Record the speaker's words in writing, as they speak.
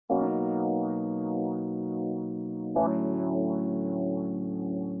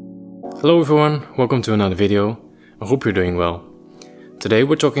Hello everyone, welcome to another video. I hope you're doing well. Today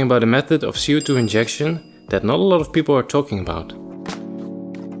we're talking about a method of CO2 injection that not a lot of people are talking about.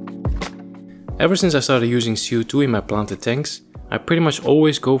 Ever since I started using CO2 in my planted tanks, I pretty much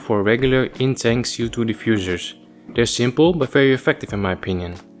always go for regular in-tank CO2 diffusers. They're simple but very effective in my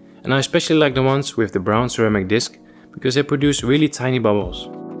opinion. And I especially like the ones with the brown ceramic disc because they produce really tiny bubbles.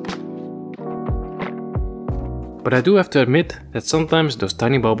 But I do have to admit that sometimes those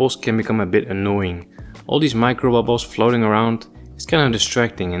tiny bubbles can become a bit annoying. All these micro bubbles floating around is kind of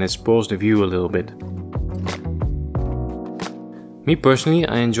distracting and it spoils the view a little bit. Me personally,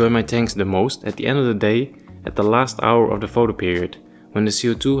 I enjoy my tanks the most at the end of the day, at the last hour of the photo period, when the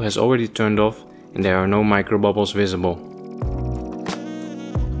CO2 has already turned off and there are no micro bubbles visible.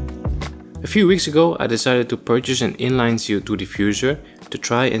 A few weeks ago I decided to purchase an inline CO2 diffuser to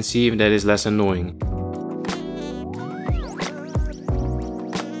try and see if that is less annoying.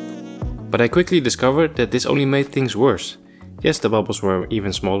 But I quickly discovered that this only made things worse. Yes, the bubbles were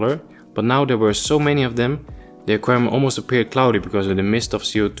even smaller, but now there were so many of them, the aquarium almost appeared cloudy because of the mist of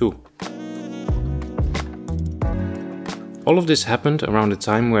CO2. All of this happened around the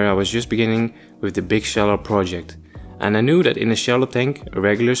time where I was just beginning with the big shallow project, and I knew that in a shallow tank a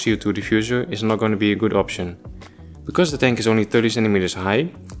regular CO2 diffuser is not going to be a good option. Because the tank is only 30 cm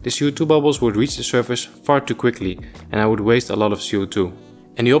high, the CO2 bubbles would reach the surface far too quickly and I would waste a lot of CO2.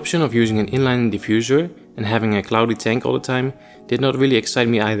 And the option of using an inline diffuser and having a cloudy tank all the time did not really excite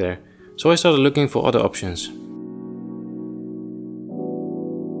me either, so I started looking for other options.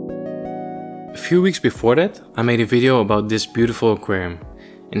 A few weeks before that, I made a video about this beautiful aquarium,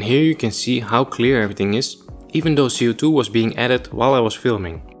 and here you can see how clear everything is, even though CO2 was being added while I was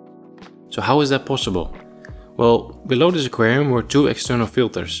filming. So how is that possible? Well, below this aquarium were two external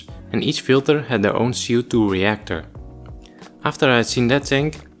filters, and each filter had their own CO2 reactor. After I had seen that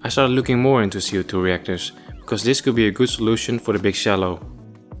tank, I started looking more into CO2 reactors, because this could be a good solution for the big shallow.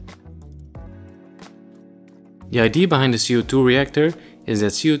 The idea behind the CO2 reactor is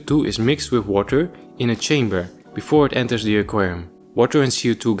that CO2 is mixed with water in a chamber before it enters the aquarium. Water and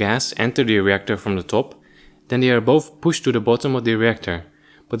CO2 gas enter the reactor from the top, then they are both pushed to the bottom of the reactor,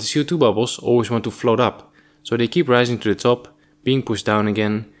 but the CO2 bubbles always want to float up, so they keep rising to the top, being pushed down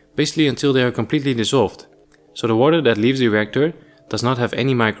again, basically until they are completely dissolved. So the water that leaves the reactor does not have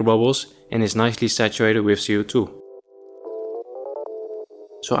any microbubbles and is nicely saturated with CO2.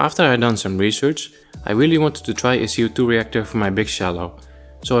 So after I had done some research, I really wanted to try a CO2 reactor for my big shallow.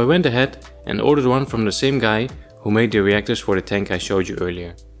 So I went ahead and ordered one from the same guy who made the reactors for the tank I showed you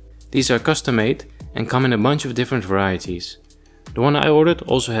earlier. These are custom made and come in a bunch of different varieties. The one I ordered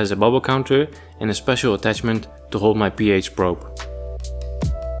also has a bubble counter and a special attachment to hold my pH probe.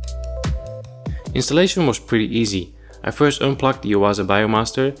 Installation was pretty easy. I first unplugged the Oasa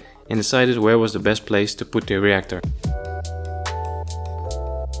Biomaster and decided where was the best place to put the reactor.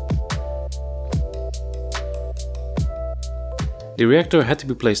 The reactor had to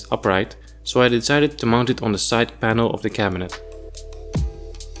be placed upright, so I decided to mount it on the side panel of the cabinet.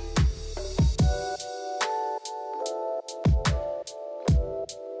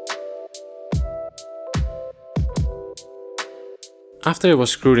 After it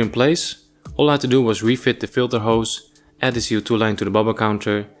was screwed in place, all I had to do was refit the filter hose, add the CO2 line to the bubble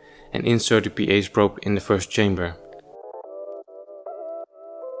counter and insert the pH probe in the first chamber.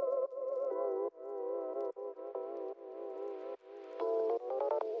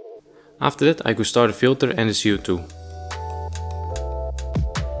 After that I could start the filter and the CO2.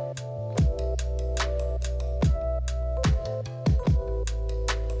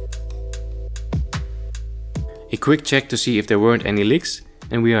 A quick check to see if there weren't any leaks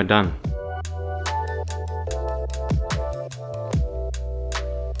and we are done.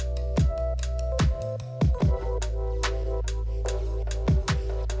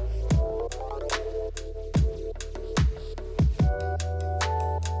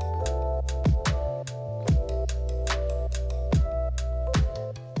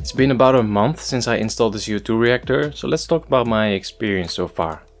 It's been about a month since I installed the CO2 reactor, so let's talk about my experience so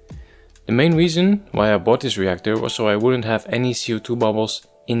far. The main reason why I bought this reactor was so I wouldn't have any CO2 bubbles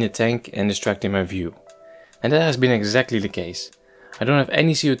in the tank and distracting my view. And that has been exactly the case. I don't have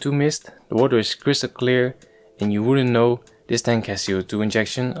any CO2 mist, the water is crystal clear, and you wouldn't know this tank has CO2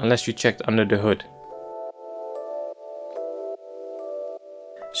 injection unless you checked under the hood.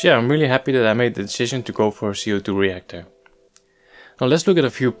 So yeah, I'm really happy that I made the decision to go for a CO2 reactor. Now let's look at a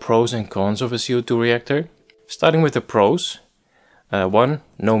few pros and cons of a CO2 reactor. Starting with the pros. 1.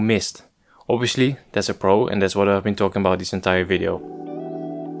 No mist. Obviously that's a pro and that's what I've been talking about this entire video.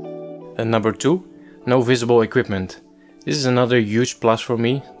 And number 2. no visible equipment. This is another huge plus for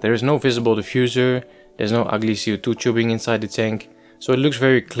me. There is no visible diffuser, there's no ugly CO2 tubing inside the tank, so it looks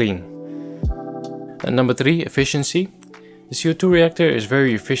very clean. And number 3, efficiency. The CO2 reactor is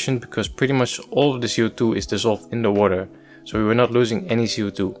very efficient because pretty much all of the CO2 is dissolved in the water, so we were not losing any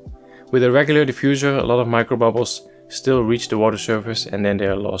CO2. With a regular diffuser, a lot of microbubbles still reach the water surface and then they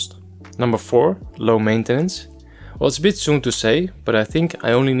are lost. Number 4, low maintenance. Well, it's a bit soon to say, but I think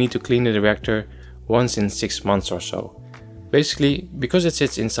I only need to clean the reactor once in 6 months or so. Basically, because it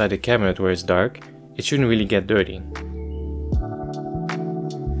sits inside the cabinet where it's dark, it shouldn't really get dirty.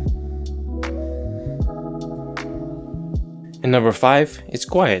 And number 5, it's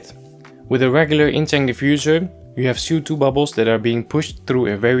quiet. With a regular in-tank diffuser, you have CO2 bubbles that are being pushed through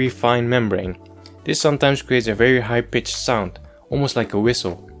a very fine membrane. This sometimes creates a very high-pitched sound, almost like a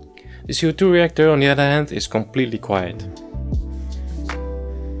whistle. The CO2 reactor, on the other hand, is completely quiet.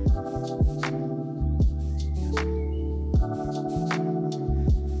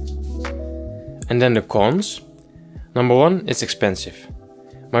 And then the cons. Number 1, it's expensive.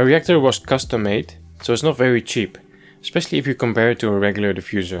 My reactor was custom made, so it's not very cheap, especially if you compare it to a regular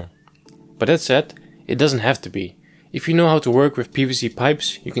diffuser. But that said, it doesn't have to be. If you know how to work with PVC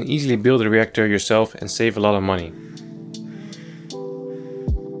pipes, you can easily build a reactor yourself and save a lot of money.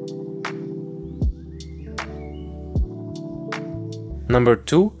 Number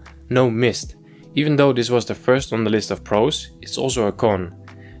 2, no mist. Even though this was the first on the list of pros, it's also a con.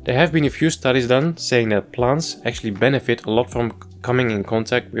 There have been a few studies done saying that plants actually benefit a lot from coming in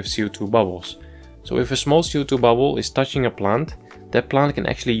contact with CO2 bubbles. So if a small CO2 bubble is touching a plant, that plant can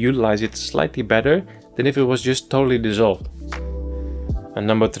actually utilize it slightly better than if it was just totally dissolved. And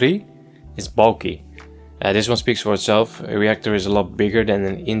number 3, it's bulky. This one speaks for itself. A reactor is a lot bigger than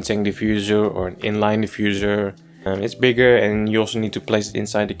an in-tank diffuser or an inline diffuser. It's bigger and you also need to place it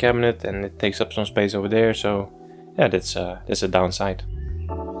inside the cabinet and it takes up some space over there, so yeah, that's a downside.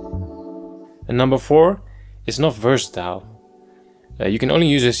 And number 4, it's not versatile. You can only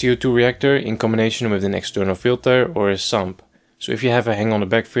use a CO2 reactor in combination with an external filter or a sump. So if you have a hang on the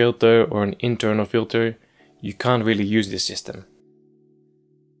back filter or an internal filter, you can't really use this system.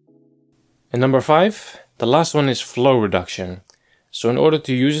 And number 5, the last one is flow reduction. So in order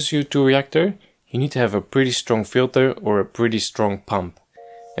to use a CO2 reactor, you need to have a pretty strong filter or a pretty strong pump.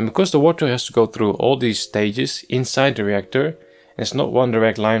 And because the water has to go through all these stages inside the reactor, and it's not one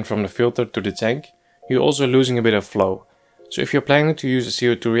direct line from the filter to the tank, you're also losing a bit of flow. So if you're planning to use a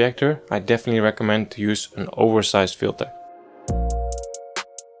CO2 reactor, I definitely recommend to use an oversized filter.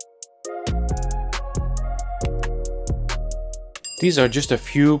 These are just a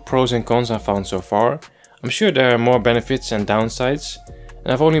few pros and cons I found so far. I'm sure there are more benefits and downsides,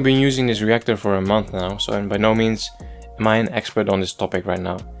 and I've only been using this reactor for a month now, so by no means am I an expert on this topic right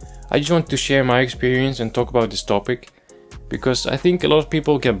now. I just want to share my experience and talk about this topic, because I think a lot of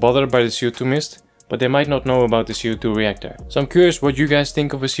people get bothered by the CO2 mist, but they might not know about the CO2 reactor. So I'm curious what you guys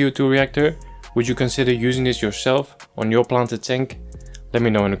think of a CO2 reactor. Would you consider using this yourself on your planted tank? Let me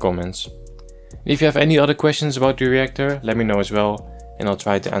know in the comments. If you have any other questions about the reactor, let me know as well, and I'll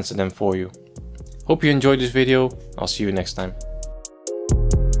try to answer them for you. Hope you enjoyed this video. I'll see you next time.